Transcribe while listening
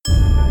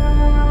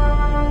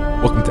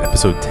Welcome to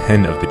episode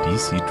 10 of the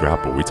DC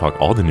Drop, where we talk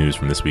all the news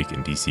from this week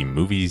in DC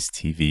movies,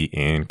 TV,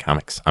 and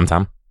comics. I'm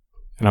Tom.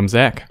 And I'm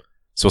Zach.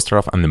 So we'll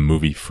start off on the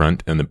movie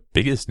front, and the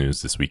biggest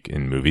news this week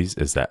in movies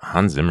is that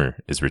Hans Zimmer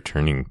is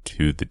returning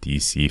to the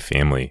DC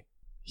family.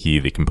 He,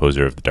 the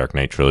composer of the Dark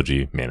Knight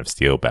trilogy, Man of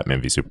Steel,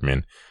 Batman v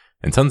Superman,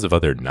 and tons of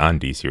other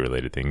non-DC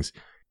related things,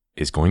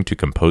 is going to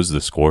compose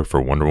the score for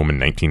Wonder Woman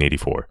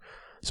 1984.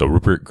 So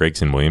Rupert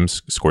Gregson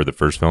Williams scored the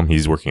first film.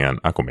 He's working on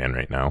Aquaman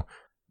right now,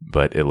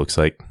 but it looks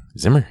like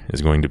Zimmer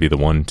is going to be the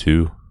one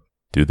to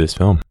do this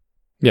film.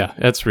 Yeah,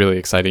 that's really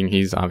exciting.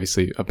 He's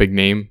obviously a big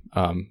name,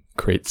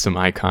 creates some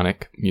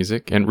iconic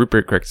music, and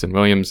Rupert Gregson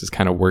Williams has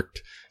kind of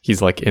worked, he's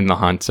like in the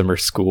Hans Zimmer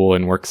school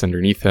and works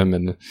underneath him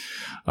and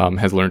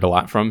has learned a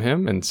lot from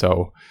him. And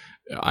so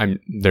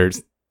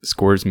there's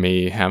scores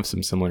may have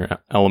some similar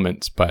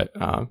elements, but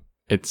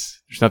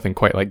there's nothing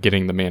quite like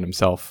getting the man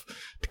himself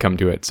to come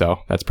do it. So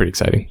that's pretty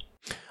exciting.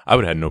 I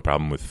would have had no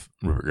problem with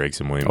Rupert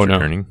Gregson Williams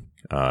returning.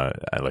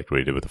 I liked what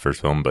he did with the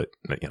first film, but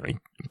you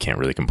can't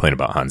really complain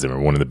about Hans Zimmer,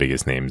 one of the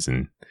biggest names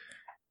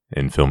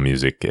in film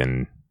music,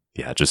 and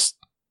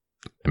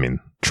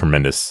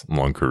tremendous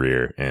long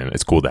career, and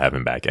it's cool to have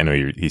him back. I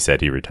know he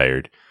said he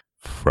retired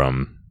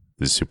from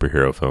the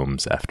superhero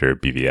films after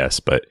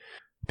BVS, but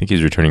I think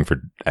he's returning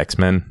for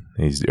X-Men.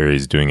 He's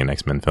doing an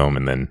X-Men film,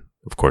 and then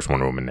of course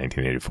Wonder Woman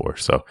 1984.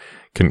 So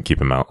couldn't keep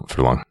him out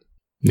for long.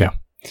 Yeah.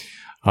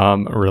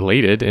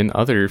 Related in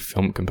other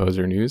film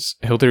composer news,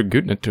 Hildur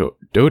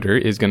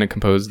Gudnadóttir is going to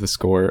compose the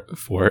score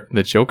for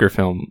the Joker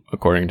film,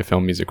 according to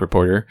Film Music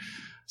Reporter.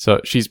 So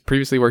she's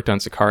previously worked on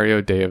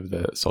Sicario, Day of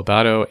the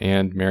Soldado,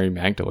 and Mary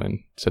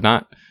Magdalene. So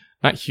not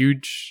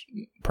huge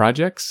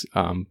projects,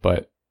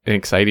 but an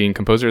exciting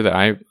composer that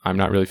I'm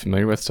not really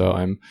familiar with. So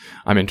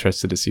I'm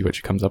interested to see what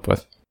she comes up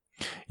with.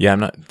 Yeah, I'm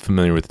not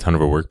familiar with a ton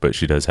of her work, but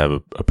she does have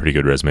a pretty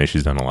good resume.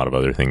 She's done a lot of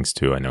other things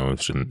too. I know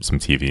some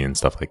TV and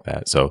stuff like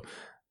that. So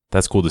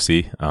that's cool to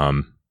see.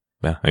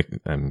 I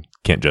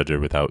can't judge her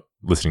without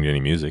listening to any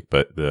music,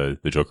 but the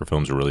Joker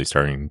films are really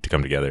starting to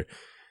come together.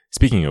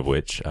 Speaking of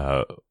which,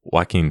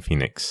 Joaquin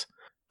Phoenix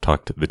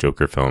talked the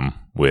Joker film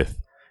with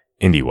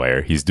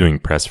IndieWire. He's doing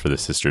press for the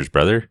Sisters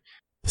Brothers,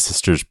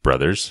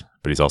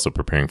 but he's also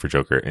preparing for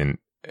Joker. And,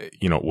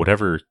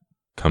 whatever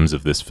comes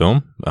of this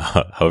film,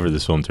 however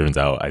this film turns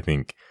out, I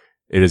think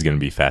it is going to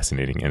be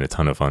fascinating and a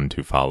ton of fun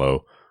to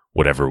follow.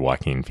 Whatever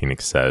Joaquin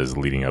Phoenix says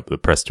leading up, the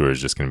press tour is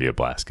just going to be a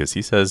blast because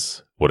he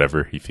says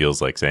whatever he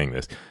feels like saying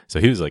this. So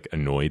he was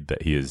annoyed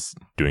that he is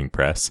doing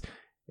press,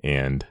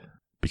 and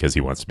because he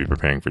wants to be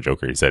preparing for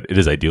Joker, he said it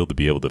is ideal to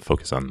be able to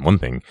focus on one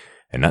thing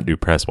and not do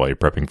press while you're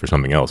prepping for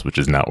something else, which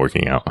is not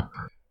working out.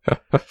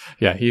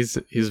 Yeah, he's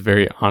a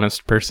very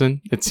honest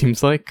person, it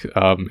seems like.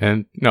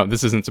 And no,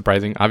 this isn't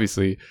surprising.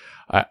 Obviously,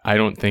 I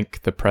don't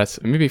think the press,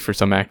 maybe for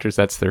some actors,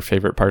 that's their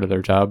favorite part of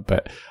their job,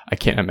 but I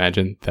can't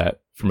imagine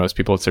that for most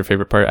people it's their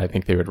favorite part. I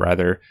think they would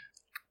rather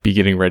be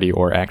getting ready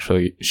or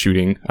actually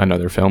shooting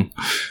another film.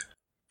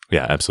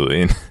 Yeah,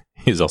 absolutely. And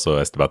he's also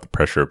asked about the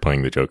pressure of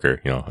playing the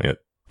Joker,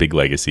 big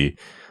legacy,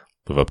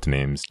 live up to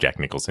names, Jack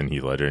Nicholson,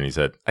 Heath Ledger, and he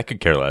said, I could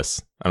care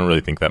less. I don't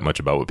really think that much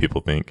about what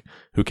people think.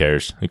 Who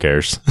cares?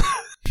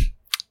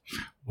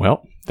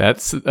 Well,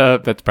 that's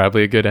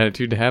probably a good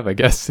attitude to have, I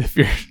guess.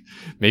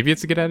 Maybe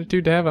it's a good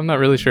attitude to have. I'm not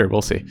really sure.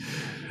 We'll see.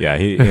 Yeah,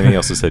 he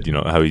also said,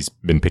 how he's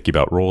been picky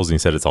about roles, and he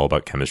said it's all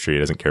about chemistry. He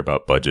doesn't care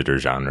about budget or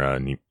genre,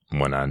 and he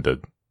went on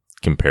to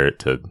compare it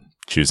to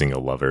choosing a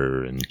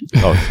lover and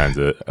all kinds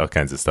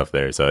of stuff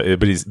there. So,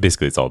 but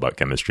it's all about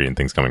chemistry and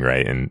things coming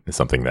right, and it's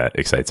something that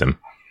excites him.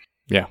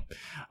 Yeah,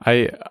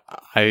 I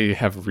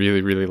have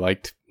really, really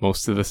liked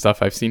most of the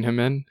stuff I've seen him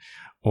in,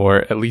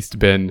 or at least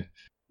been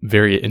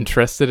very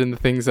interested in the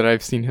things that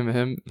I've seen him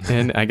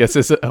in, I guess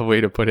is a way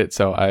to put it.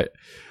 So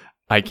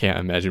I can't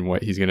imagine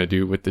what he's going to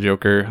do with the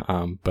Joker,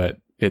 but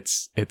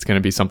it's going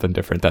to be something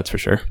different, that's for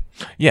sure.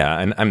 Yeah,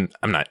 and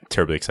I'm not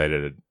terribly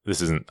excited.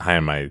 This isn't high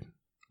on my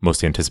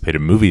most anticipated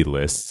movie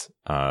lists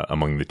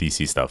among the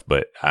DC stuff,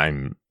 but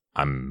I'm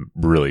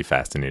really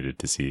fascinated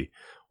to see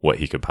what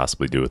he could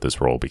possibly do with this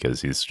role,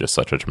 because he's just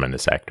such a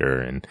tremendous actor,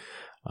 and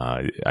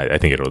I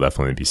think it'll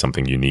definitely be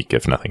something unique,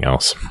 if nothing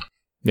else.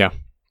 Yeah.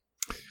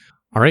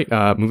 All right,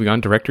 moving on,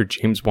 director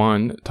James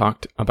Wan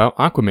talked about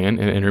Aquaman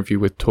in an interview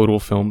with Total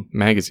Film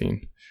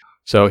magazine.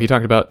 So he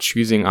talked about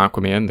choosing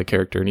Aquaman, the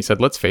character, and he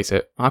said, let's face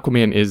it,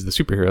 Aquaman is the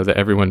superhero that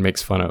everyone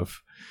makes fun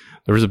of.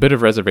 There was a bit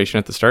of reservation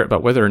at the start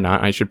about whether or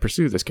not I should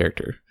pursue this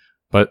character.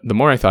 But the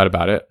more I thought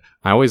about it,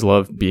 I always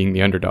loved being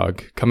the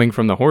underdog. Coming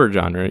from the horror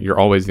genre, you're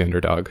always the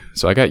underdog.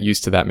 So I got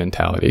used to that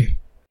mentality.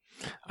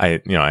 I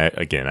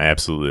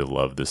absolutely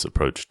love this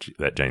approach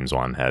that James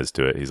Wan has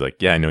to it. He's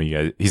like, yeah, I know you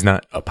guys, he's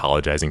not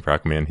apologizing for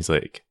Aquaman. He's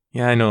like,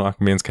 yeah, I know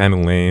Aquaman's kind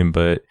of lame,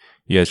 but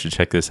you guys should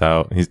check this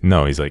out. He's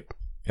like,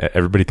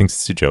 everybody thinks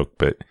it's a joke,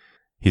 but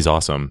he's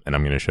awesome, and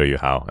I'm going to show you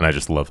how. And I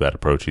just love that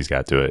approach he's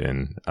got to it,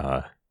 and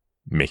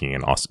making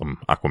an awesome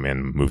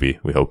Aquaman movie,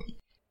 we hope.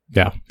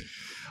 Yeah.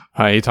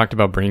 He talked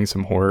about bringing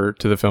some horror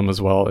to the film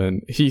as well.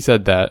 And he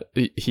said that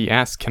he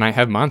asked, can I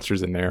have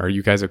monsters in there? Are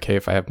you guys okay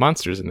if I have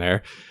monsters in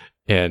there?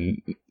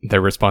 And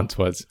their response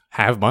was,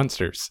 have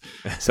monsters.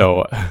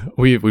 So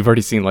we've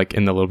already seen, like,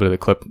 in the little bit of the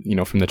clip,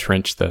 from the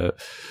trench,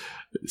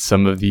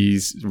 some of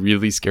these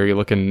really scary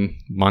looking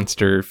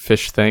monster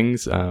fish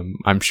things.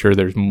 I'm sure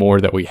there's more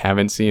that we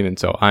haven't seen. And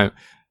so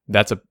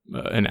that's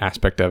an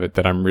aspect of it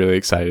that I'm really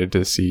excited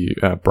to see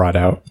brought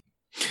out.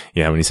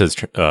 Yeah, when he says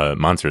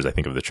monsters, I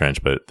think of the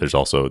trench, but there's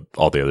also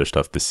all the other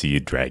stuff, the sea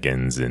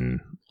dragons and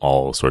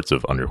all sorts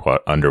of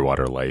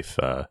underwater life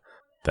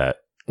that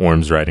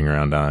Orm's riding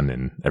around on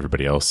and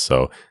everybody else.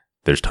 So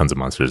there's tons of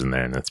monsters in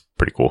there, and that's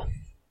pretty cool.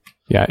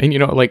 Yeah, and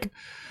like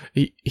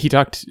he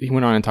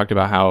went on and talked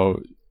about how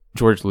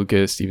George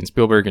Lucas, Steven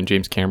Spielberg, and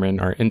James Cameron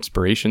are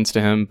inspirations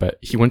to him, but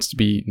he wants to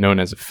be known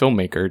as a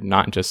filmmaker,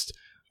 not just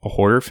a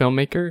horror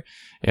filmmaker.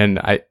 And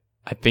I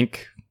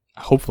think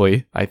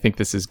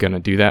this is going to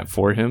do that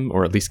for him,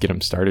 or at least get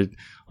him started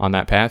on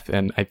that path.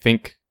 And I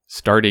think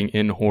starting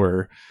in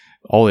horror,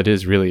 all it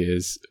is really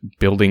is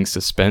building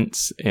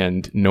suspense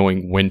and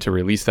knowing when to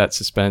release that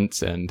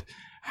suspense and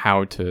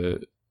how to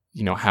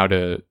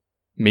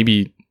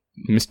maybe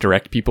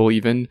misdirect people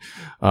even.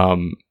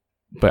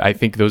 But I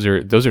think those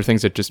are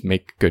things that just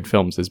make good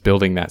films, is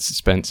building that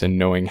suspense and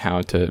knowing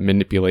how to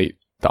manipulate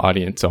the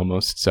audience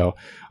almost. So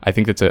I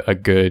think that's a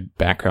good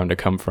background to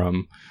come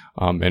from,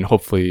 and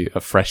hopefully a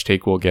fresh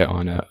take we'll get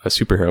on a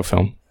superhero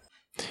film.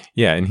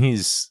 Yeah, and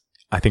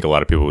I think a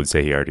lot of people would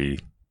say he already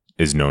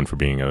is known for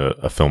being a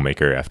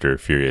filmmaker after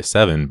Furious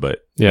 7, but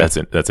yeah,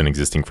 that's an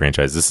existing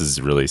franchise. This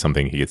is really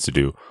something he gets to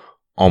do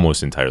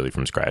almost entirely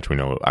from scratch. We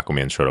know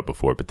Aquaman showed up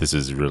before, but this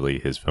is really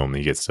his film.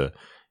 He gets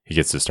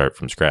to start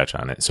from scratch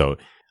on it. So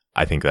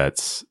I think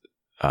that's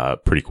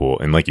pretty cool.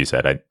 And like you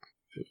said,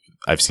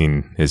 I've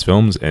seen his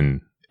films,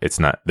 and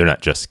they're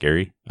not just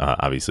scary.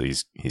 Obviously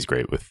he's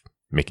great with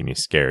making you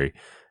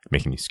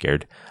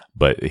scared,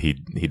 but he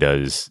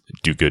does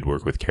do good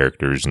work with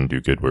characters and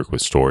do good work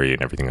with story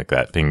and everything like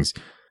that.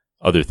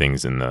 Other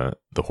things in the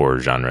horror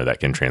genre that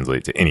can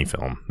translate to any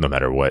film, no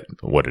matter what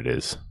it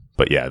is.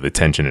 But yeah, the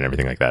tension and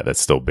everything like that, that's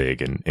still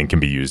big and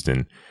can be used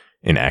in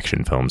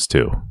action films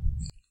too.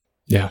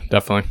 Yeah,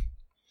 definitely.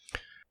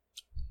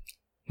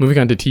 Moving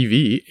on to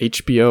TV,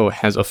 HBO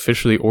has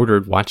officially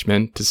ordered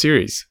Watchmen to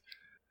series.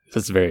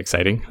 That's very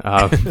exciting.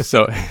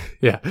 So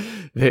yeah,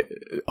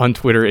 on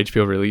Twitter,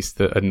 HBO released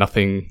a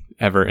Nothing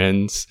Ever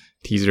Ends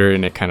teaser,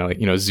 and it kind of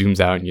zooms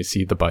out and you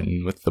see the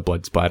button with the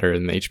blood splatter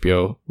and the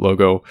HBO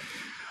logo.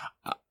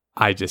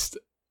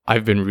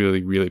 I've been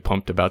really, really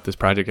pumped about this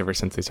project ever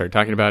since they started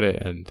talking about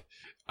it, and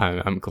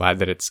I'm glad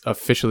that it's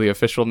officially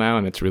official now,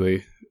 and it's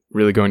really,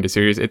 really going to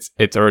series.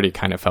 It's already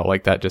kind of felt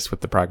like that just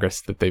with the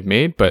progress that they've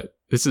made, but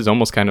this is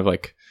almost kind of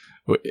like,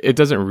 it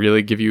doesn't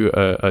really give you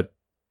a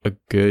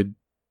good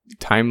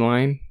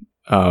timeline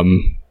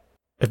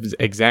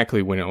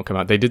exactly when it will come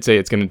out. They did say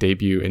it's going to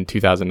debut in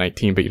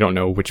 2019, but you don't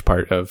know which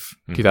part of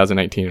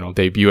 2019 it'll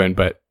debut in,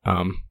 but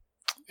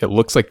it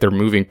looks like they're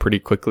moving pretty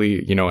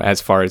quickly, as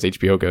far as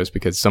HBO goes,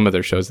 because some of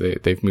their shows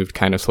they've moved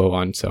kind of slow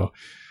on. So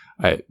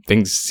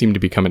things seem to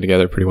be coming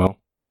together pretty well.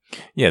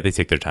 Yeah, they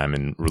take their time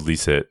and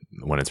release it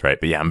when it's right.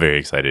 But yeah, I'm very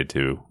excited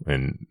too.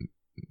 And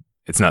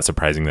it's not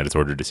surprising that it's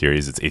ordered to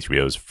series. It's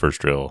HBO's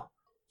first real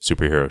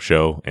superhero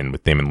show. And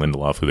with Damon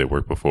Lindelof, who they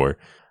worked before,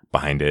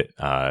 behind it,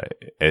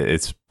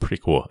 it's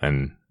pretty cool.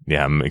 And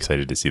yeah, I'm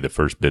excited to see the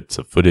first bits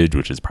of footage,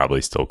 which is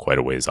probably still quite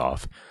a ways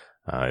off.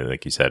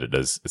 Like you said,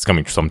 it's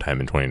coming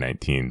sometime in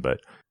 2019, but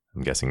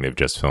I'm guessing they've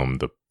just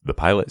filmed the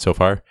pilot so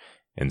far,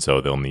 and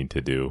so they'll need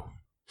to do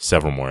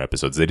several more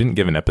episodes. They didn't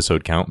give an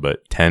episode count,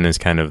 but 10 is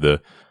kind of a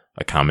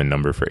common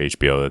number for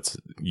HBO. That's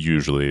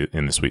usually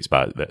in the sweet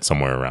spot, that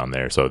somewhere around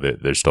there. So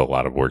there's still a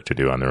lot of work to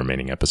do on the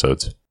remaining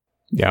episodes.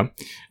 Yeah,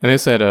 and they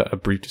said a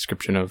brief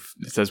description of,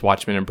 it says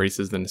Watchmen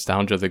embraces the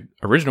nostalgia of the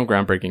original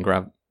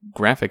groundbreaking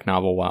graphic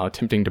novel while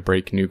attempting to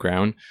break new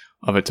ground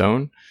of its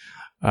own.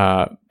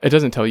 It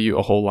doesn't tell you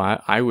a whole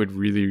lot. I would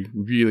really,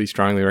 really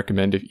strongly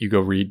recommend if you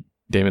go read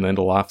Damon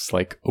Lindelof's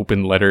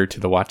open letter to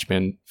the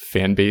Watchmen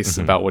fan base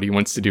about what he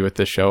wants to do with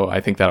this show. I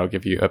think that'll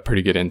give you a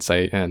pretty good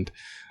insight and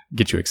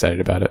get you excited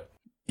about it.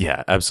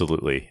 Yeah,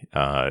 absolutely.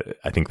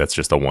 I think that's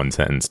just a one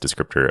sentence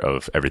descriptor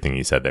of everything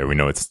he said there. We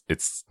know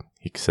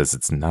he says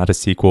it's not a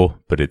sequel,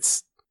 but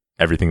it's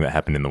everything that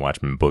happened in the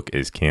Watchmen book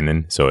is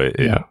canon. So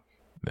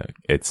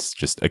it's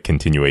just a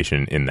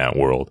continuation in that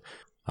world,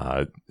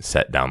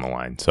 set down the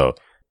line. So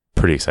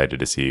pretty excited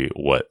to see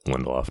what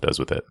Lindelof does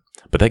with it.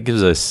 But that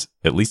gives us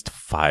at least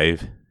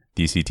 5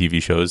 DC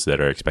TV shows that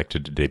are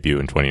expected to debut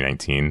in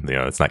 2019.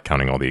 It's not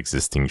counting all the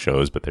existing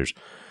shows, but there's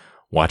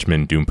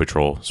Watchmen, Doom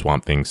Patrol,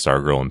 Swamp Thing,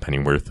 Stargirl, and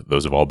Pennyworth.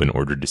 Those have all been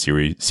ordered to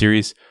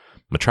series.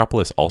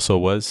 Metropolis also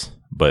was,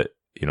 but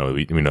we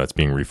know it's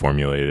being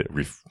reformatted,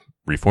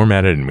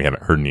 and we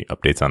haven't heard any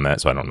updates on that.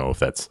 So I don't know if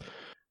that's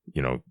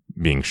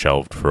being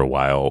shelved for a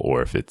while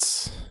or if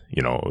it's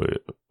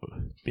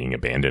being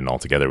abandoned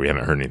altogether. We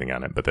haven't heard anything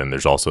on it. But then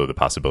there's also the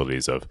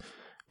possibilities of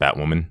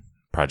Batwoman,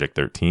 Project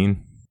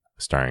 13,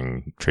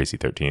 starring Tracy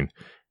 13,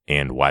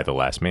 and Why the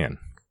Last Man.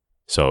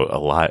 So a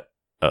lot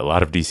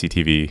of DC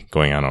TV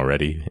going on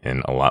already,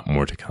 and a lot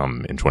more to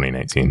come in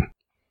 2019.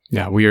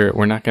 Yeah,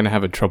 we're not going to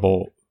have a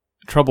trouble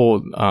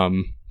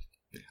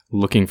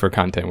looking for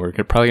content. We're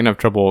probably going to have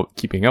trouble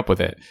keeping up with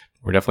it.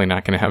 We're definitely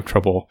not going to have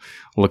trouble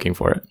looking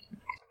for it.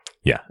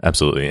 Yeah,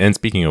 absolutely. And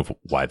speaking of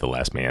Y the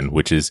Last Man,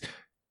 which is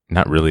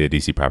not really a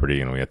DC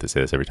property, we have to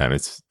say this every time.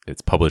 It's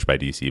published by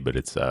DC, but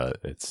it's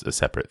a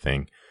separate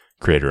thing,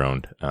 creator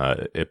owned.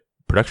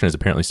 Production has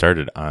apparently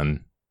started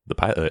on the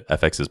pilot,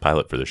 FX's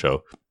pilot for the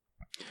show.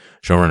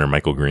 Showrunner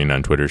Michael Green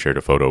on Twitter shared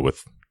a photo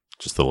with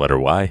just the letter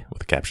Y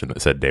with a caption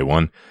that said day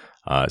one.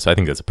 So I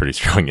think that's a pretty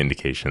strong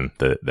indication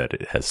that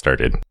it has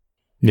started.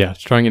 Yeah,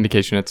 strong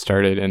indication it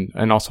started,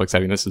 and also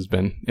exciting. This has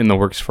been in the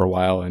works for a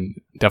while, and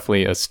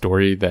definitely a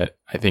story that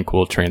I think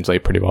will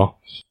translate pretty well.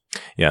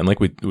 Yeah, and like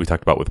we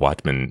talked about with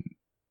Watchmen,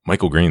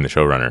 Michael Green, the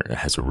showrunner,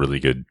 has a really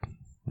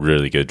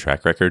good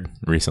track record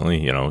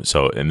recently.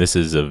 So and this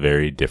is a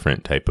very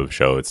different type of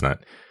show. It's not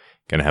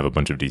going to have a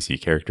bunch of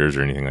DC characters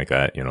or anything like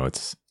that.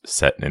 It's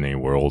set in a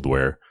world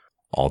where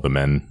all the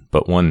men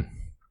but one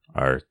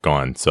are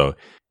gone. So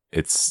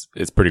it's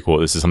pretty cool.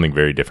 This is something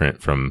very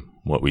different from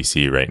what we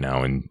see right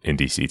now in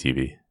DC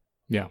TV.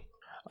 Yeah.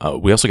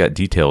 We also got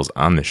details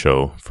on the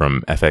show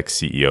from FX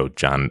CEO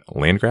John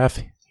Landgraf.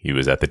 He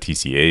was at the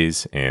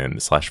TCAs, and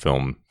the Slash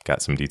Film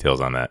got some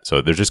details on that.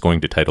 So they're just going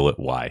to title it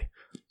Y.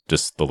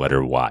 Just the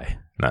letter Y.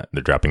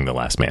 They're dropping the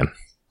last man.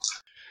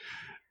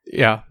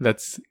 Yeah,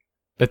 that's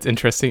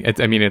interesting.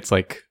 It's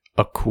like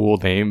a cool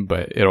name,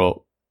 but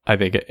I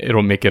think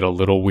it'll make it a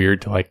little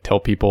weird to like tell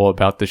people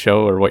about the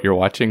show or what you're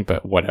watching,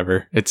 but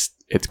whatever. It's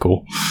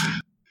cool.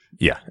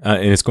 Yeah,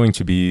 and it's going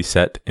to be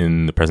set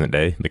in the present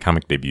day. The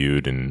comic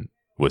debuted and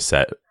was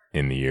set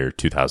in the year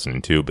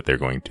 2002, but they're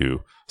going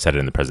to set it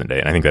in the present day.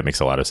 And I think that makes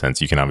a lot of sense.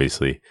 You can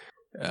obviously,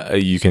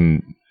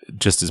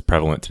 just as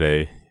prevalent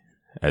today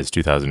as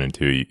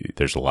 2002,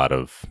 there's a lot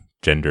of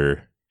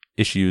gender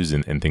issues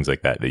and things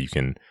like that you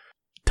can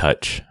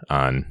touch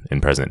on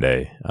in present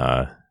day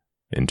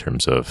in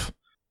terms of,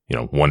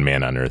 one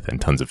man on Earth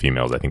and tons of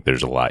females. I think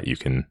there's a lot you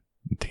can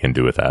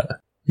do with that.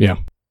 Yeah.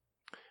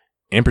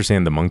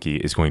 Ampersand the monkey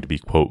is going to be,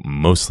 quote,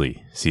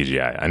 mostly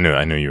CGI. I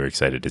know you were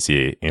excited to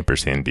see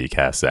Ampersand be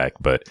cast, Zach,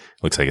 but it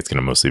looks like it's going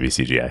to mostly be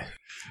CGI.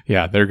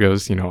 Yeah, there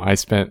goes. I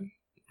spent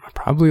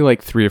probably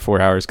like 3 or 4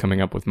 hours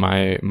coming up with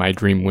my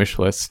dream wish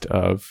list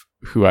of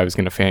who I was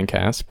going to fan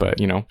cast.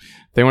 But, if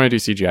they want to do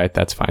CGI,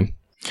 that's fine.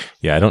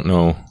 Yeah, I don't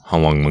know how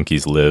long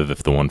monkeys live,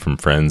 if the one from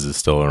Friends is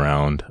still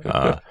around.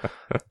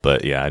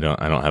 But yeah, I don't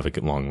have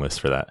a long list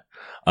for that.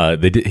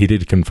 He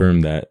did confirm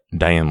that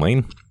Diane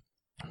Lane,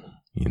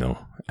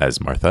 as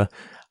Martha,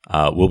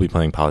 will be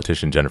playing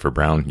politician Jennifer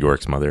Brown,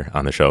 Yorick's mother,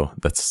 on the show.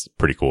 That's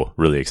pretty cool.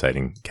 Really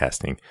exciting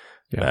casting.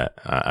 Yeah.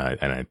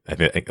 And I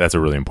think that's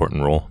a really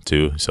important role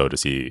too. So to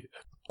see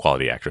a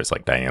quality actress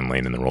like Diane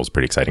Lane in the role is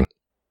pretty exciting.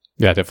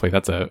 Yeah, definitely.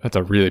 That's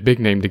a really big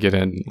name to get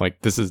in.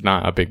 Like, this is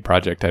not a big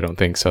project, I don't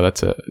think. So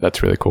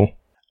that's really cool.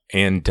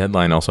 And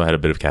Deadline also had a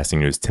bit of casting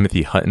news.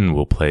 Timothy Hutton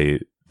will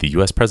play the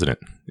U.S. president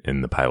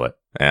in the pilot.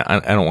 I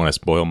don't want to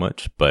spoil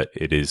much, but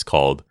it is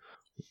called,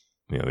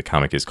 the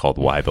comic is called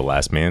Y the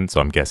Last Man. So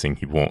I'm guessing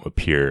he won't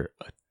appear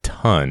a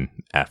ton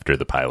after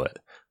the pilot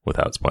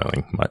without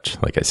spoiling much,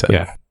 like I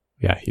said.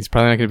 Yeah, he's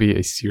probably not going to be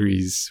a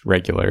series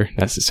regular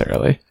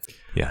necessarily.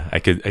 Yeah, I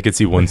could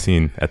see one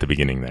scene at the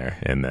beginning there,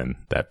 and then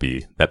that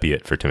be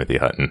it for Timothy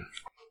Hutton.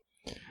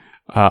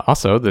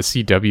 Also, the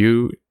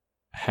CW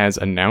has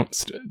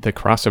announced the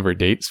crossover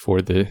dates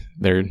for their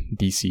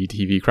DC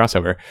TV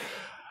crossover.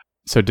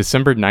 So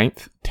December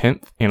 9th,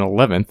 10th, and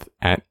 11th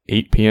at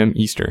 8 p.m.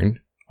 Eastern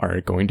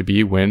are going to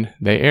be when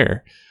they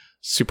air.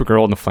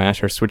 Supergirl and The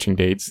Flash are switching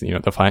dates.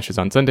 The Flash is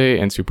on Sunday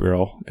and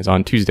Supergirl is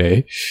on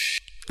Tuesday.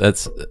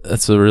 That's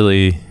a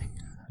really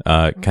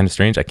kind of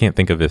strange. I can't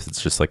think of if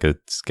it's just like a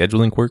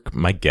scheduling quirk.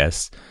 My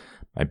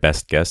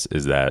best guess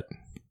is that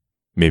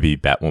maybe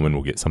Batwoman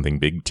will get something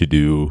big to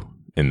do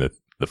in the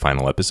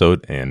final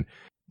episode, and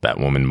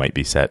Batwoman might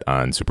be set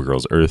on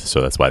Supergirl's Earth,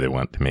 so that's why they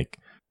want to make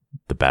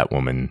the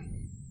Batwoman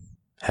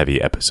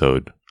heavy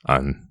episode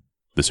on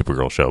the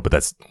Supergirl show. But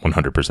that's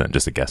 100%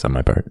 just a guess on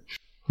my part.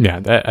 Yeah,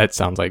 that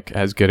sounds like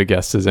as good a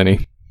guess as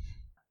any.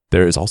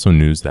 There is also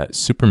news that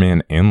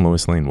Superman and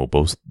Lois Lane will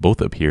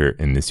both appear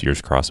in this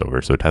year's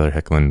crossover. So Tyler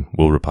Hoechlin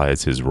will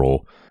reprise his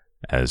role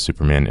as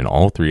Superman in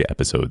all 3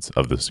 episodes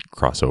of this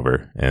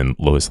crossover, and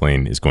Lois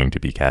Lane is going to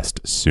be cast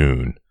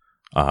soon.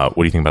 What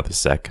do you think about this,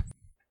 Zach?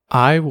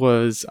 I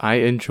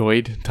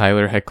enjoyed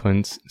Tyler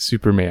Hoechlin's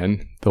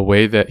Superman, the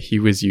way that he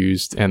was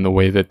used and the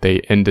way that they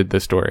ended the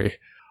story.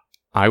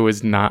 I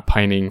was not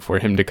pining for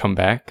him to come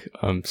back.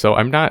 So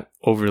I'm not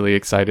overly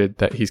excited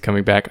that he's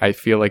coming back. I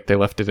feel like they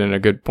left it in a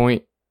good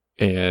point,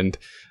 and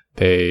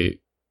they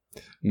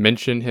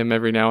mention him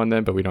every now and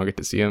then, but we don't get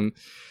to see him.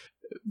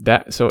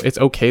 So it's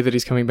okay that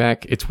he's coming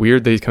back. It's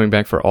weird that he's coming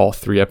back for all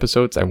 3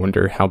 episodes. I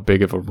wonder how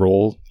big of a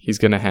role he's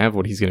going to have,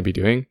 what he's going to be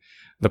doing.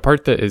 The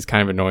part that is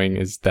kind of annoying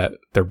is that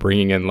they're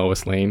bringing in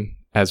Lois Lane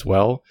as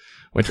well,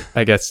 which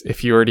I guess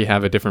if you already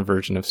have a different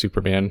version of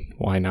Superman,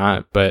 why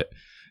not? But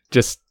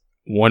just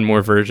one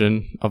more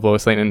version of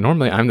Lois Lane. And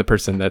normally I'm the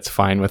person that's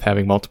fine with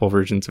having multiple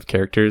versions of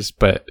characters,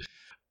 but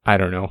I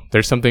don't know.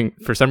 There's something,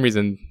 for some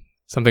reason,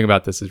 something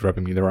about this is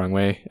rubbing me the wrong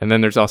way. And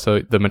then there's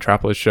also the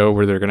Metropolis show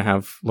where they're going to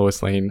have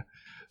Lois Lane.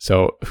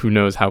 So who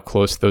knows how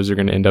close those are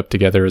going to end up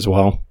together as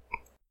well.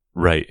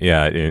 Right.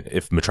 Yeah.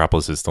 If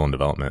Metropolis is still in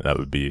development, that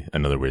would be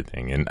another weird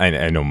thing. And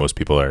I know most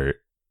people are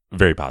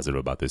very positive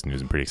about this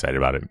news and pretty excited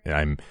about it.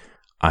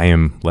 I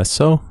am less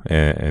so.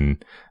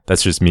 And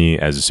that's just me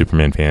as a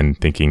Superman fan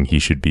thinking he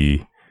should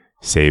be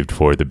saved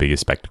for the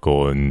biggest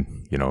spectacle,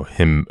 and, you know,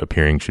 him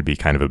appearing should be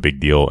kind of a big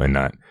deal and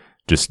not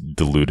just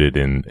diluted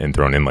and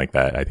thrown in like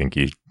that. I think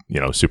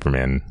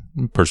Superman,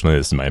 personally,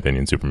 this is my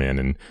opinion, Superman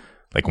and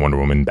like Wonder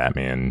Woman,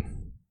 Batman,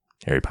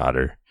 Harry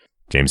Potter,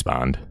 James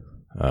Bond,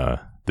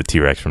 the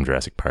T-Rex from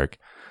Jurassic Park.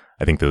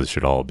 I think those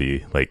should all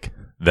be like,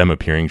 them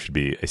appearing should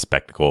be a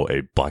spectacle,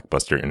 a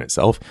blockbuster in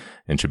itself,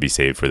 and should be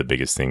saved for the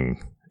biggest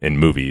thing in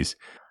movies.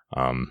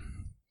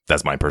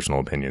 That's my personal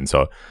opinion.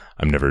 So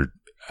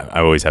I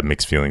always have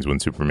mixed feelings when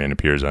Superman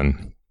appears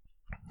on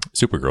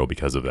Supergirl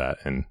because of that.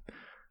 And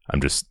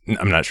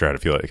I'm not sure how to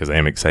feel it, because I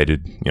am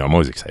excited. I'm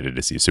always excited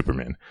to see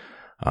Superman.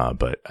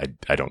 But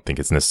I don't think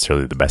it's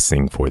necessarily the best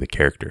thing for the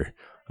character.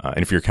 And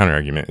if your counter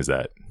argument is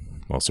that,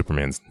 well,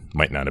 Superman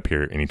might not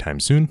appear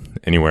anytime soon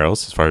anywhere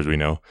else, as far as we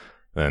know,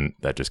 then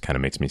that just kind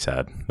of makes me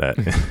sad that,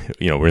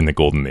 we're in the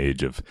golden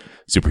age of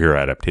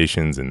superhero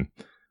adaptations, and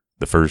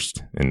the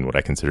first, and what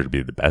I consider to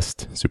be the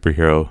best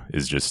superhero,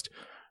 is just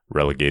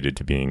relegated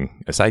to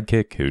being a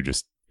sidekick who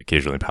just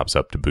occasionally pops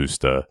up to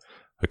boost a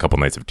couple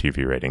nights of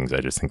TV ratings. I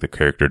just think the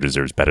character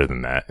deserves better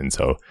than that. And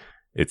so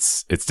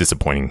it's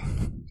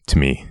disappointing to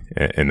me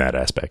in that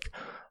aspect.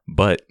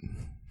 But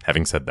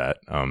having said that,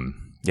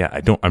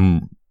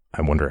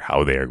 I wonder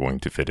how they are going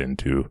to fit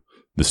into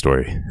the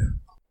story.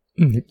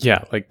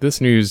 Yeah, like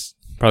this news,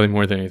 probably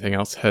more than anything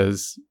else,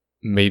 has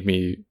made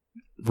me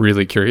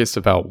really curious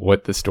about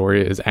what the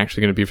story is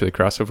actually going to be for the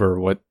crossover, or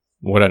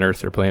what on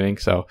earth they're planning.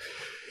 So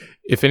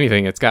if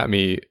anything, it's got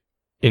me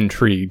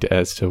intrigued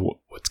as to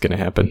what's going to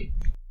happen.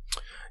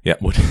 Yeah,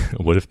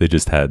 what if they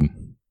decided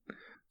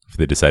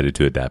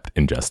to adapt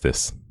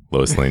Injustice?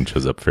 Lois Lane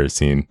shows up for a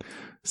scene,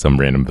 some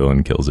random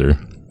villain kills her,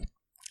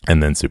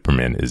 and then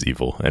Superman is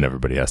evil and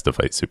everybody has to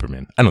fight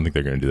Superman. I don't think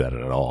they're going to do that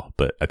at all,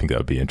 but I think that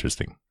would be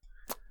interesting.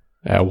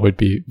 That would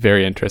be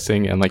very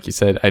interesting. And like you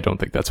said, I don't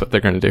think that's what they're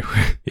going to do.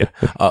 Yeah.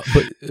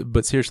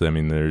 But seriously, I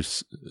mean,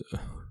 there's,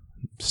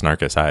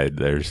 snark aside,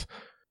 there's,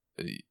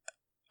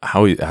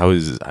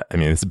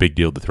 it's a big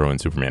deal to throw in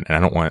Superman. And I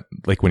don't want,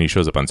 like when he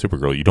shows up on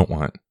Supergirl, you don't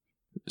want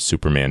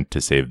Superman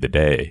to save the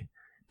day,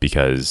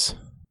 because,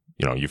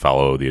 you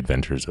follow the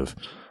adventures of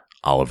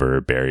Oliver,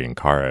 Barry, and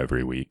Kara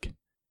every week,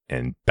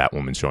 and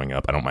Batwoman showing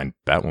up. I don't mind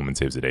Batwoman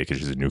saves the day because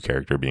she's a new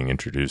character being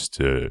introduced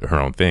to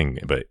her own thing,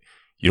 but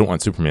you don't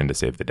want Superman to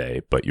save the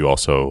day, but you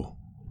also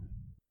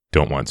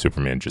don't want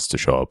Superman just to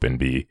show up and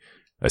be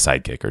a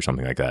sidekick or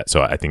something like that.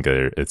 So I think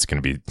it's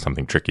going to be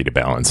something tricky to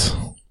balance.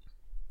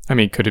 I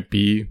mean, could it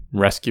be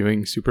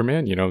rescuing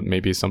Superman?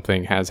 Maybe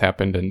something has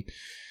happened and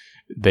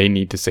they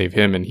need to save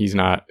him, and he's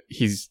not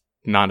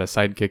a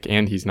sidekick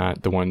and he's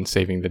not the one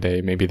saving the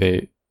day. Maybe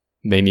they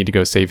need to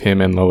go save him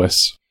and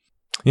Lois.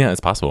 Yeah, it's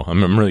possible.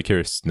 I'm really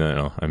curious.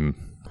 No,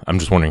 I'm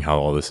just wondering how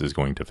all this is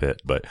going to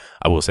fit. But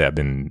I will say I've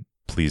been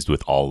pleased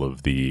with all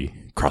of the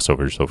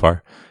crossovers so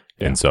far.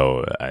 Yeah. And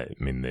so,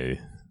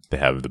 they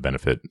have the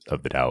benefit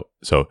of the doubt.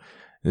 So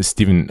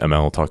Stephen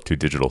Amell talked to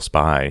Digital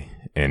Spy,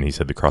 and he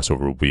said the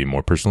crossover will be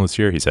more personal this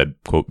year. He said,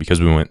 quote, "Because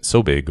we went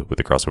so big with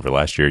the crossover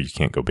last year, you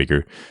can't go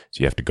bigger.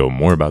 So you have to go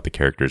more about the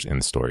characters and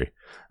the story."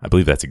 I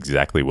believe that's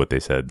exactly what they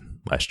said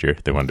last year.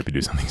 They wanted to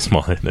do something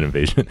smaller than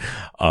Invasion.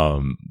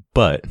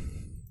 But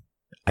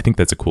I think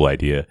that's a cool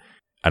idea.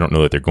 I don't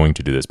know that they're going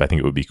to do this, but I think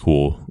it would be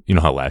cool. You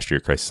know how last year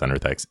Crisis on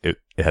Earth X, it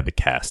had the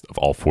cast of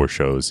all 4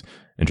 shows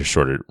and just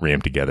sort of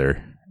rammed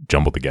together,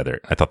 jumbled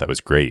together. I thought that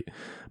was great,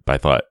 but I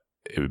thought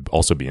it would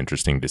also be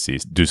interesting to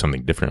do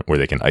something different where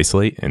they can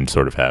isolate and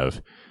sort of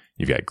have,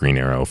 you've got Green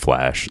Arrow,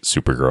 Flash,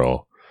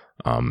 Supergirl,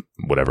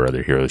 whatever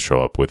other heroes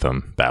show up with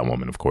them,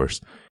 Batwoman, of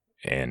course,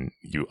 and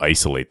you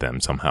isolate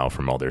them somehow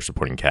from all their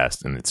supporting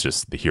cast, and it's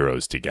just the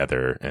heroes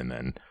together, and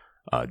then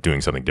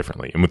doing something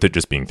differently. And with it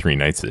just being 3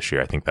 nights this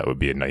year, I think that would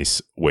be a nice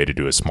way to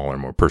do a smaller,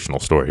 more personal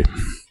story.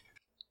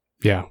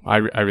 Yeah, I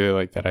really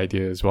like that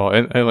idea as well.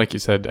 And like you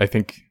said, I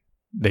think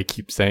they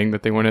keep saying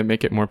that they want to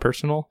make it more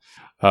personal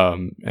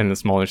and the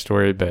smaller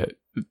story, but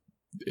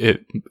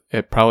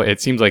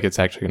it seems like it's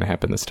actually going to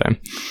happen this time.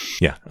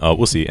 Yeah,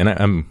 we'll see. And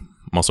I'm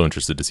also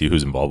interested to see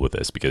who's involved with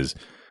this, because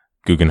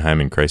Guggenheim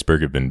and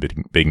Kreisberg have been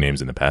big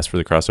names in the past for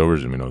the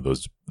crossovers, and we know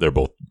they're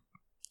both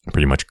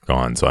pretty much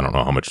gone. So I don't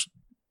know how much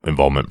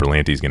involvement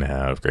Berlanti's going to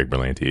have, Greg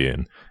Berlanti,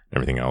 and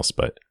everything else,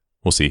 but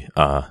we'll see.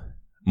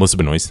 Melissa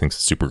Benoist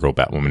thinks the Supergirl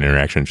Batwoman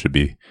interaction should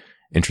be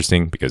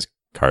interesting, because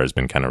Kara's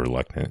been kind of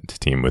reluctant to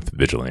team with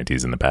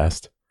vigilantes in the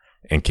past.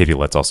 And Katie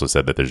Letts also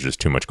said that there's just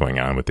too much going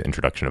on with the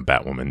introduction of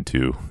Batwoman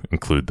to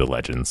include the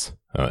legends.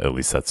 At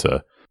least that's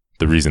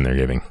the reason they're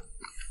giving.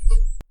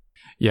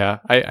 Yeah,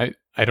 I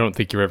don't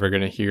think you're ever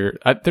going to hear...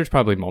 there's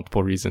probably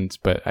multiple reasons,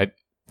 but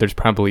there's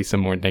probably some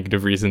more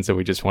negative reasons that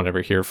we just won't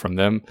ever hear from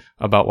them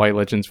about why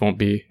Legends won't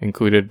be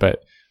included,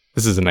 but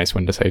this is a nice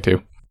one to say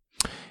too.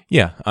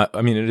 Yeah,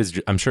 I mean, it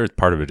is. I'm sure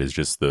part of it is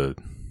just the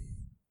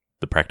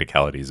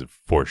practicalities of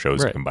 4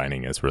 shows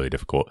combining is really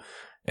difficult,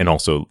 and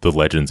also the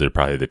Legends are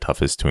probably the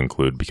toughest to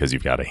include because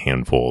you've got a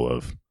handful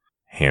of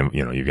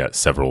you've got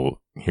several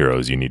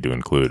heroes you need to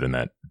include, and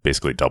that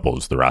basically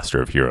doubles the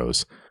roster of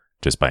heroes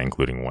just by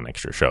including one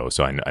extra show.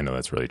 So I know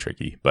that's really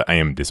tricky, but I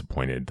am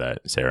disappointed that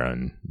Sarah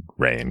and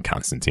Ray and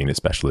Constantine,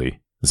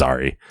 especially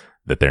Zari,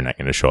 that they're not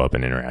going to show up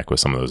and interact with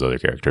some of those other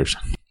characters.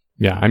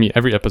 Yeah, I mean,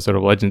 every episode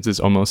of Legends is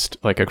almost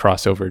like a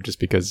crossover just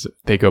because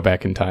they go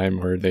back in time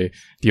or they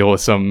deal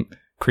with some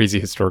crazy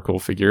historical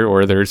figure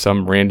or there's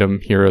some random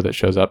hero that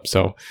shows up.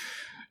 So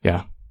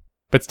yeah,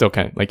 but still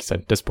kind of, like you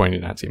said,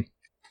 disappointing not to see him.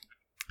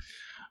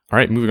 All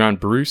right, moving on.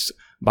 Bruce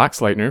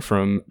Boxleitner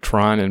from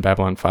Tron and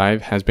Babylon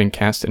 5 has been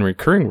cast in a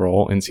recurring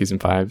role in Season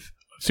 5 of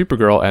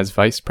Supergirl as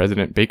Vice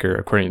President Baker,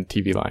 according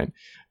to TV Line.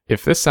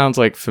 If this sounds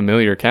like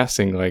familiar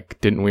casting, like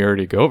didn't we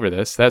already go over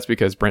this? That's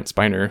because Brent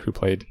Spiner, who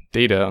played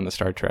Data on the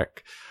Star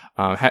Trek,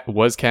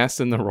 was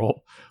cast in the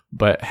role,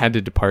 but had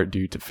to depart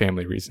due to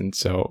family reasons.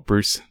 So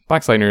Bruce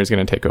Boxleitner is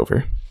going to take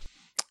over.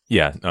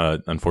 Yeah,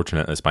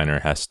 unfortunate that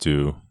Spiner has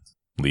to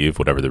leave,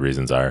 whatever the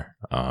reasons are.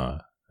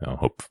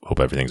 Hope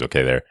everything's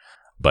okay there.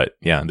 But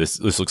yeah,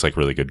 this looks like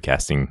really good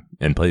casting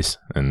in place,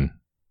 and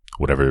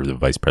whatever the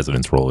vice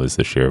president's role is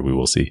this year, we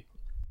will see.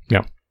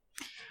 Yeah.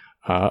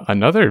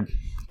 Another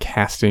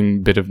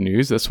casting bit of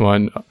news. This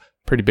one,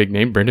 pretty big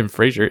name. Brendan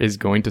Fraser is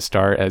going to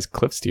star as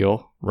Cliff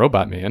Steele,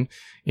 Robot Man,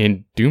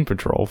 in Doom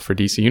Patrol for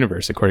DC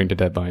Universe, according to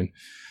Deadline.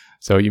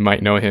 So you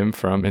might know him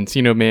from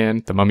Encino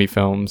Man, the Mummy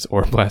films,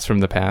 or Blast from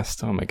the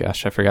Past. Oh my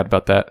gosh, I forgot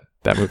about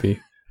that movie.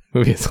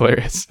 Movie is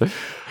hilarious.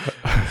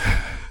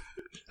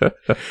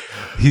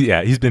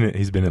 He's been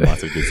in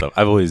lots of good stuff.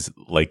 I've always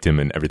liked him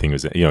and everything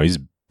was, he's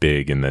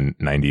big in the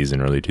 90s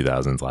and early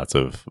 2000s, lots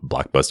of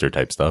blockbuster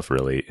type stuff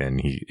really,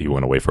 and he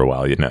went away for a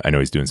while. I know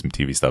he's doing some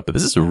TV stuff, but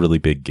this is a really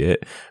big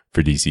get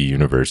for DC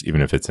Universe,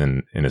 even if it's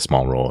in a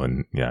small role.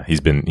 And yeah, he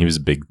was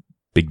a big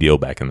deal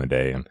back in the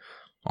day, and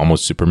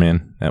almost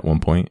Superman at one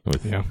point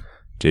with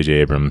J.J.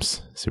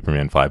 Abrams'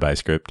 Superman flyby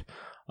script.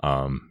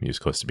 He was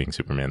close to being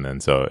Superman then.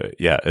 So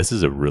yeah, this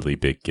is a really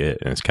big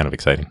get, and it's kind of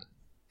exciting.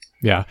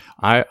 Yeah,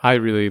 I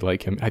really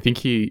like him. I think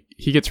he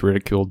gets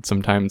ridiculed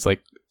sometimes,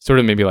 like sort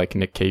of maybe like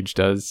Nick Cage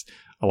does.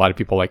 A lot of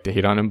people like to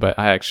hate on him, but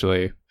I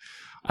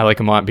like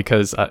him a lot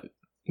because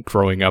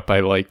growing up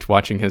I liked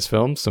watching his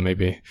films, so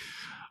maybe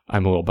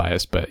I'm a little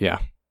biased, but yeah,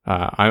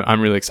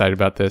 I'm really excited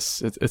about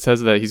this. It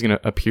says that he's going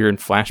to appear in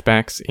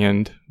flashbacks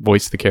and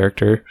voice the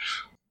character.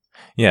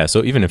 Yeah,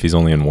 so even if he's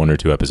only in 1 or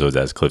 2 episodes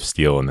as Cliff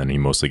Steele, and then he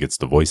mostly gets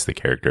to voice the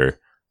character,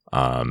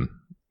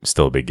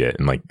 still a big get.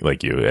 And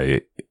like you,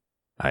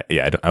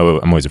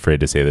 I'm always afraid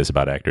to say this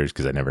about actors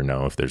because I never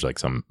know if there's like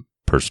some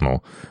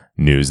personal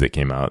news that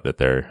came out that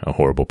they're a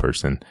horrible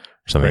person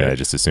or something. Right. That I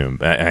just assume.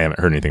 I haven't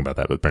heard anything about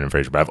that with Brendan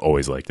Fraser, but I've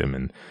always liked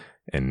him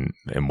and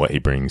what he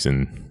brings,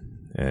 and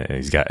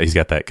he's got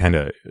that kind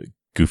of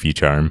goofy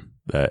charm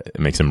that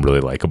makes him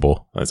really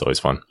likable. That's always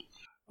fun.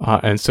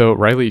 And so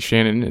Riley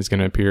Shannon is going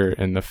to appear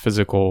in the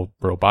physical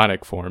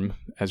robotic form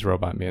as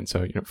Robot Man.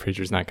 So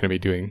Fraser's not going to be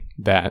doing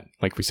that,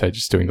 like we said,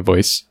 just doing the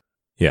voice.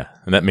 Yeah,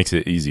 and that makes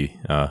it easy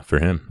for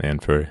him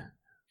and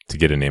to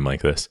get a name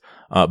like this.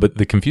 But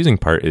the confusing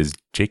part is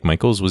Jake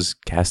Michaels was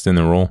cast in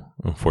the role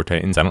for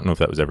Titans. I don't know if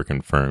that was ever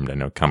confirmed. I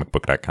know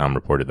comicbook.com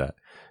reported that.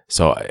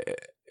 So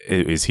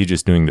is he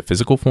just doing the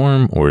physical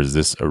form, or is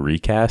this a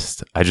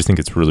recast? I just think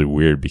it's really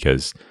weird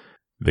because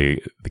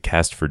the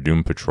cast for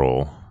Doom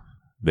Patrol,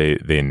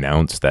 they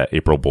announced that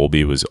April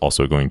Bowlby was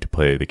also going to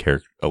play the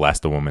character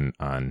Elasti-Woman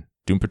on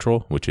Doom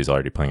Patrol, which is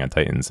already playing on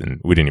Titans, and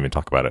we didn't even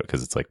talk about it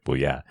because it's like, well,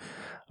 yeah.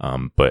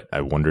 But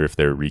I wonder if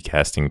they're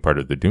recasting part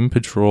of the Doom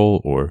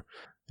Patrol, or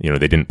they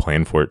didn't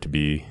plan for it to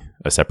be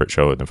a separate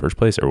show in the first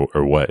place,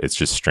 or what. It's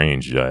just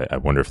strange. I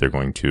wonder if they're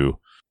going to,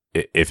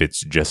 if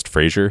it's just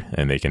Fraser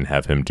and they can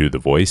have him do the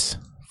voice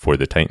for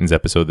the Titans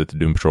episode that the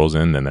Doom Patrol's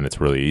in, then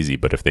it's really easy.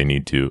 But if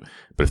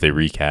they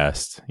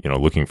recast,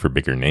 looking for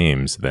bigger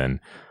names, then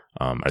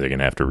are they going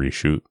to have to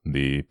reshoot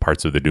the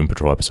parts of the Doom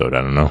Patrol episode? I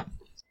don't know.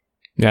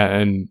 Yeah,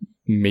 and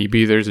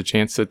maybe there's a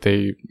chance that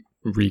they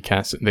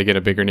recast, they get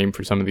a bigger name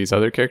for some of these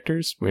other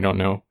characters. We don't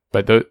know,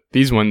 but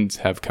these ones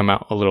have come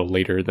out a little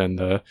later than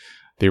the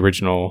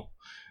original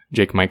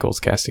Jake Michaels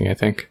casting, I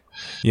think.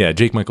 Yeah,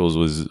 Jake Michaels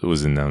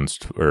was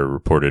announced or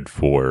reported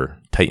for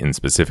Titan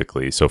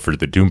specifically. So for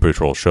the Doom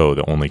Patrol show,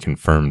 the only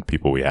confirmed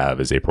people we have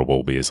is April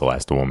Bowlby as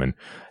Elasti-Woman,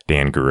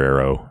 Dan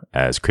Guerrero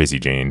as Crazy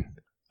Jane,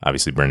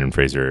 obviously Brendan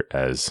Fraser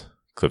as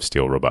Cliff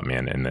Steele, Robot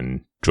Man, and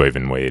then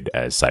Joyvan Wade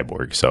as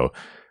Cyborg. So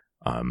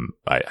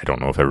I don't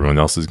know if everyone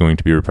else is going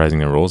to be reprising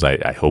their roles.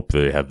 I hope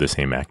they have the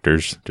same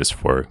actors just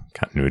for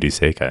continuity's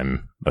sake.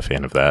 I'm a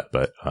fan of that,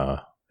 but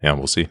yeah,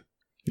 we'll see.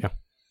 Yeah.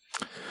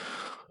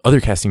 Other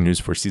casting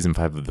news for season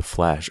 5 of The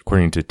Flash.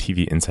 According to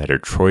TV Insider,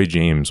 Troy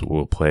James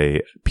will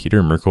play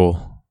Peter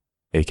Merkel,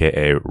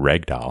 aka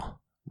Ragdoll.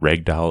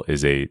 Ragdoll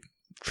is a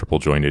triple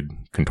jointed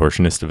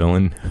contortionist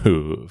villain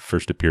who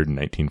first appeared in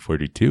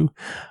 1942.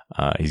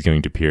 He's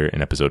going to appear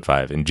in episode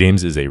 5. And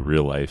James is a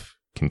real life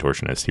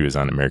contortionist. He was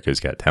on America's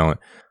Got Talent.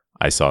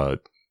 I saw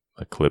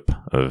a clip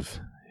of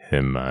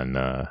him on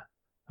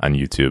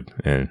YouTube,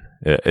 and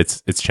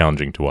it's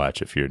challenging to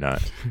watch if you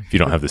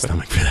don't have the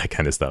stomach for that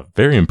kind of stuff.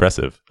 Very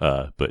impressive,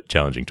 but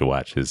challenging to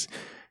watch his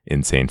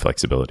insane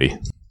flexibility.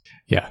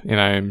 Yeah, and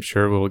I'm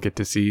sure we'll get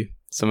to see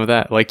some of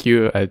that. Like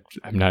you,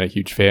 I'm not a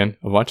huge fan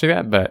of watching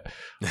that, but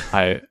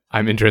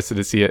I'm interested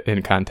to see it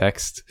in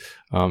context.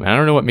 And I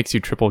don't know what makes you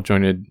triple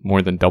jointed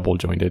more than double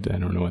jointed. I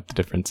don't know what the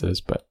difference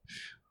is, but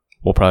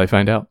we'll probably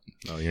find out.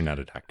 Oh, you're not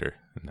a doctor.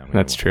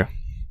 That's true.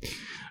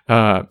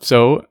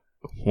 So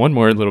one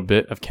more little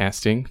bit of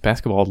casting.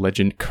 Basketball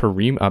legend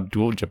Kareem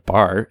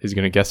Abdul-Jabbar is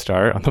going to guest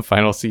star on the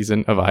final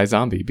season of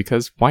iZombie,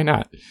 because why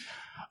not?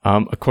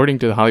 According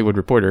to The Hollywood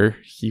Reporter,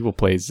 he will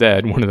play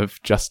Zed, one of the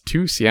just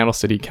 2 Seattle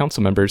City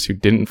Council members who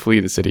didn't flee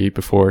the city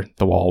before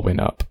the wall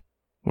went up.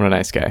 What a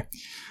nice guy.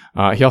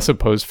 He also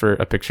posed for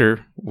a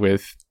picture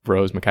with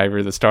Rose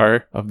McIver, the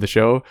star of the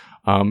show.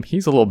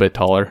 He's a little bit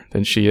taller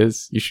than she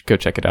is. You should go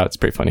check it out. It's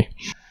pretty funny.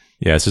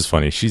 Yeah, it's just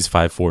funny. She's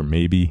 5'4"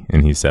 maybe,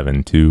 and he's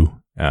 7'2".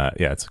 Yeah,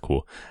 it's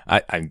cool.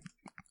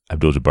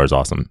 Abdul-Jabbar's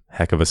awesome.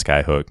 Heck of a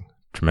skyhook.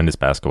 Tremendous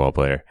basketball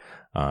player.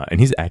 And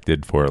he's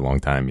acted for a long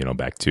time,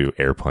 back to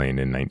Airplane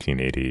in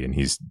 1980, and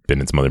he's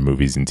been in some other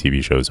movies and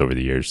TV shows over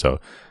the years. So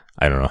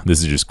I don't know.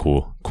 This is just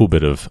cool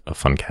bit of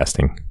fun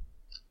casting.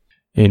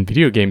 In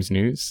video games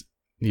news,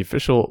 the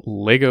official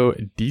Lego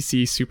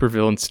DC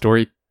Supervillain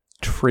story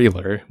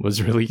trailer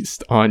was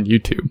released on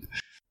YouTube.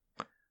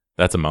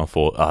 That's a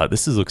mouthful.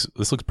 This looks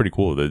pretty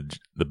cool.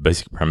 The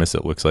basic premise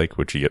it looks like,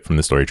 which you get from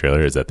the story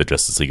trailer, is that the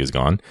Justice League is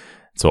gone.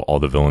 So all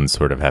the villains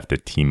sort of have to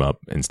team up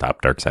and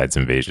stop Darkseid's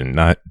invasion.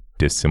 Not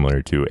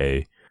dissimilar to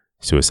a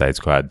Suicide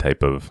Squad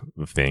type of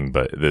thing,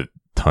 but the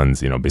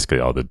tons, basically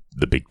all the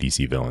big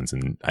DC villains.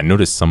 And I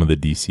noticed some of the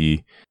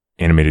DC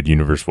animated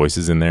universe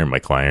voices in there.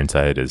 Michael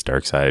Ironside as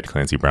Darkseid,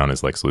 Clancy Brown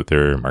as Lex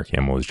Luthor, Mark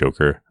Hamill as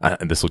Joker.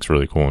 This looks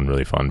really cool and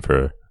really fun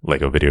for a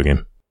Lego video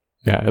game.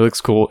 Yeah, it looks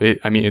cool.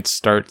 It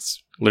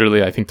starts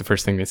literally, I think the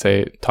first thing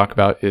they talk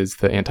about is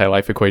the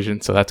anti-life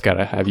equation. So that's got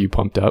to have you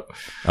pumped up.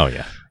 Oh,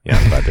 yeah. Yeah,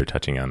 I'm glad they're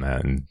touching on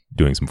that and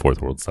doing some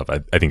fourth world stuff.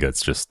 I think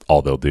that's just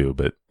all they'll do,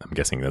 but I'm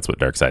guessing that's what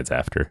Darkseid's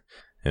after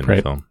in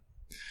the film.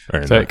 Or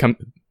in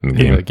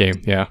the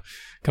game, yeah.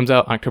 Comes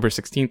out October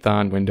 16th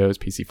on Windows,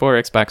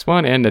 PC4, Xbox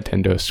One, and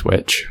Nintendo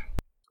Switch.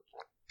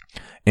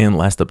 And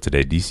last up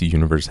today, DC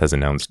Universe has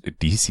announced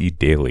DC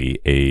Daily,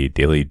 a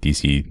daily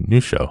DC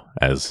news show,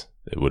 as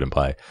it would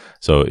imply.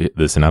 So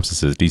the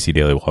synopsis is DC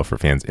Daily will offer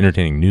fans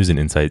entertaining news and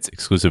insights,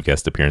 exclusive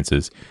guest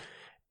appearances,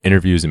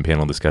 interviews and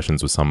panel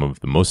discussions with some of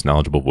the most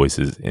knowledgeable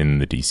voices in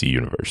the DC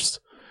universe.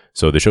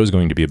 So the show is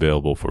going to be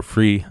available for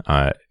free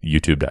at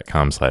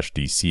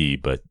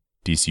youtube.com/DC, but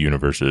DC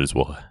Universe's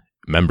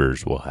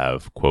members will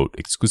have, quote,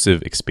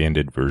 exclusive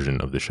expanded version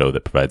of the show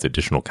that provides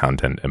additional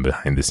content and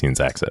behind the scenes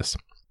access.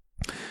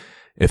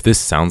 If this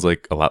sounds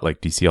like a lot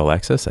like DC All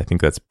Access, I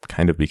think that's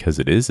kind of because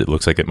it is. It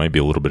looks like it might be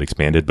a little bit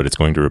expanded, but it's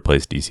going to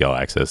replace DC All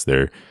Access,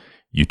 their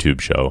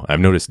YouTube show. I've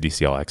noticed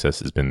DC All Access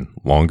has been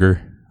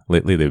longer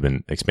lately. They've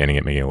been expanding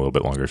it, making it a little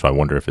bit longer. So I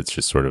wonder if it's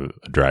just sort of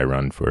a dry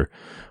run for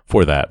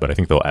that. But I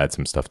think they'll add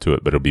some stuff to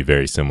it, but it'll be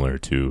very similar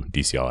to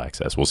DC All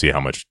Access. We'll see how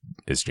much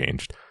is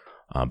changed.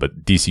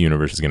 But DC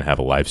Universe is going to have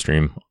a live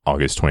stream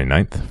August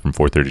 29th from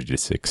 4:30 to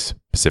 6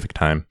 Pacific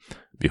time.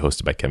 It'll be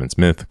hosted by Kevin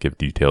Smith. Give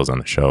details on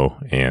the show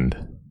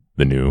and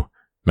the new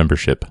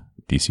membership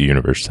DC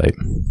Universe site.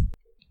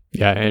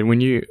 Yeah, and when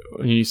you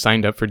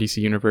signed up for DC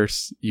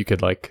Universe, you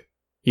could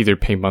either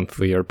pay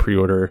monthly or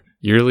pre-order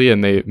yearly,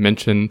 and they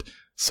mentioned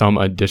some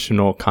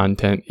additional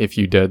content if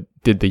you did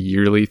the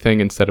yearly thing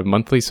instead of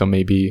monthly. So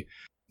maybe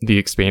the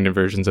expanded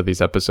versions of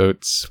these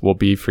episodes will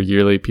be for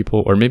yearly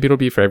people, or maybe it'll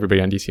be for everybody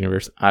on DC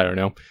Universe. I don't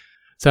know.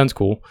 Sounds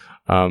cool.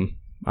 I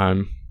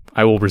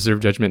will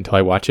reserve judgment until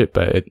I watch it,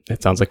 but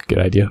it sounds like a good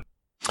idea.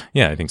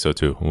 Yeah, I think so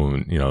too.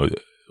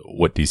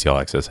 What DC All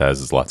Access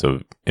has is lots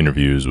of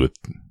interviews with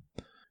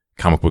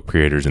comic book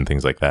creators and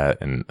things like that,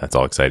 and that's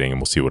all exciting, and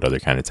we'll see what other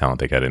kind of talent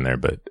they got in there,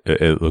 but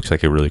it looks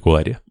like a really cool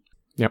idea.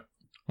 Yep.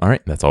 All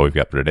right, that's all we've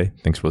got for today.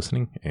 Thanks for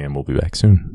listening, and we'll be back soon.